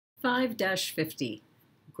5-50.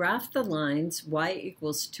 Graph the lines y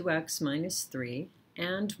equals 2x minus 3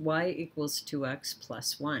 and y equals 2x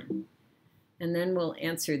plus 1. And then we'll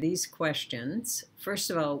answer these questions. First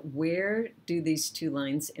of all, where do these two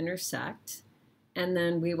lines intersect? And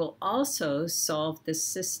then we will also solve the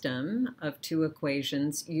system of two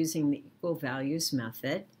equations using the equal values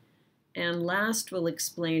method. And last, we'll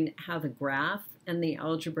explain how the graph and the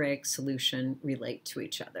algebraic solution relate to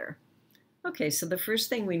each other. Okay, so the first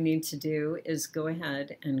thing we need to do is go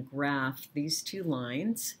ahead and graph these two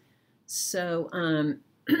lines. So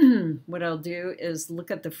what I'll do is look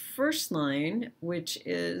at the first line, which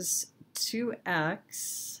is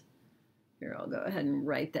 2x. Here, I'll go ahead and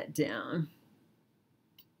write that down.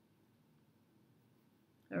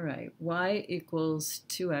 All right, y equals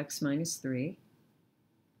 2x minus 3.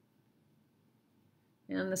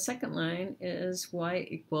 And the second line is y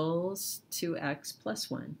equals 2x plus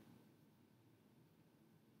 1.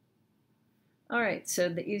 All right, so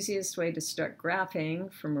the easiest way to start graphing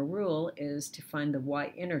from a rule is to find the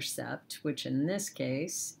y-intercept, which in this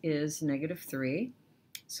case is -3.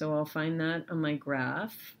 So I'll find that on my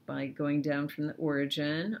graph by going down from the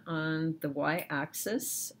origin on the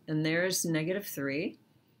y-axis, and there's -3.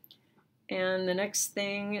 And the next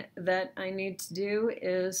thing that I need to do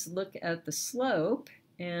is look at the slope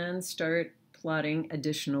and start plotting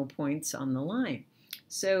additional points on the line.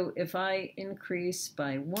 So if I increase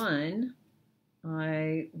by 1,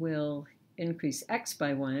 I will increase x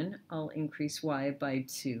by 1, I'll increase y by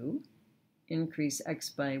 2, increase x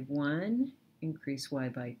by 1, increase y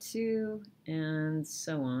by 2, and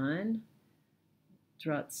so on.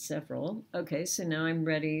 Draw several. Okay, so now I'm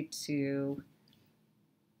ready to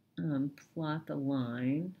plot the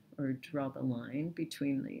line, or draw the line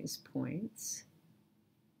between these points.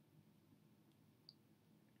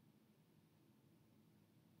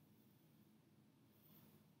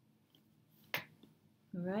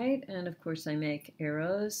 All right, and of course I make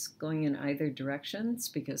arrows going in either directions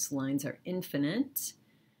because lines are infinite.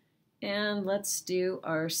 And let's do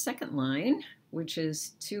our second line, which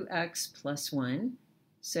is 2x plus 1.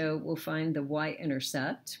 So we'll find the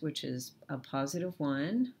y-intercept, which is a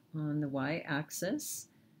 +1 on the y-axis.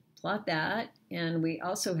 Plot that, and we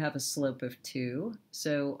also have a slope of 2.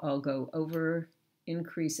 So I'll go over,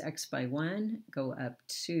 increase x by 1, go up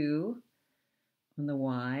 2 on the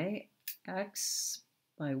y, x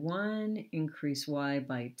by 1, increase y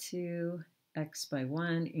by 2, x by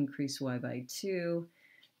 1, increase y by 2,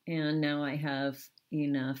 and now I have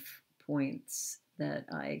enough points that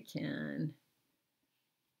I can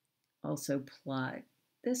also plot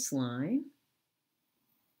this line.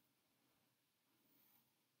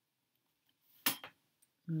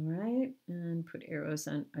 All right, and put arrows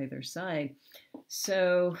on either side.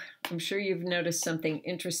 So I'm sure you've noticed something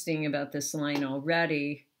interesting about this line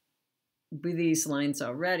already, with these lines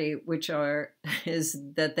already, which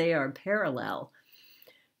is that they are parallel.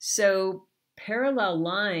 So parallel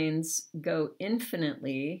lines go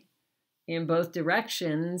infinitely in both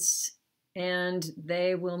directions, and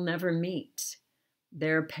they will never meet.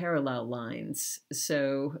 They're parallel lines,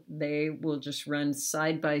 so they will just run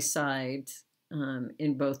side by side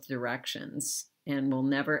in both directions and will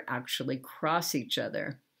never actually cross each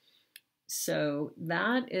other. So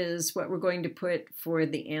that is what we're going to put for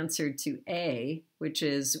the answer to A, which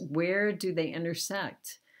is where do they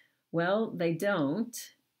intersect? Well, they don't.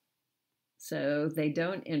 So they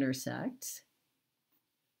don't intersect.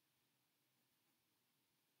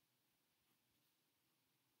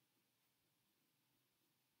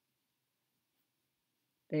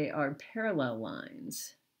 They are parallel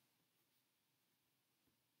lines.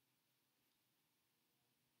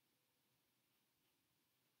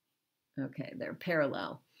 Okay, they're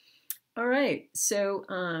parallel. All right, so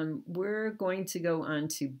we're going to go on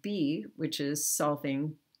to B, which is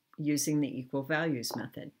solving using the equal values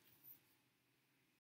method.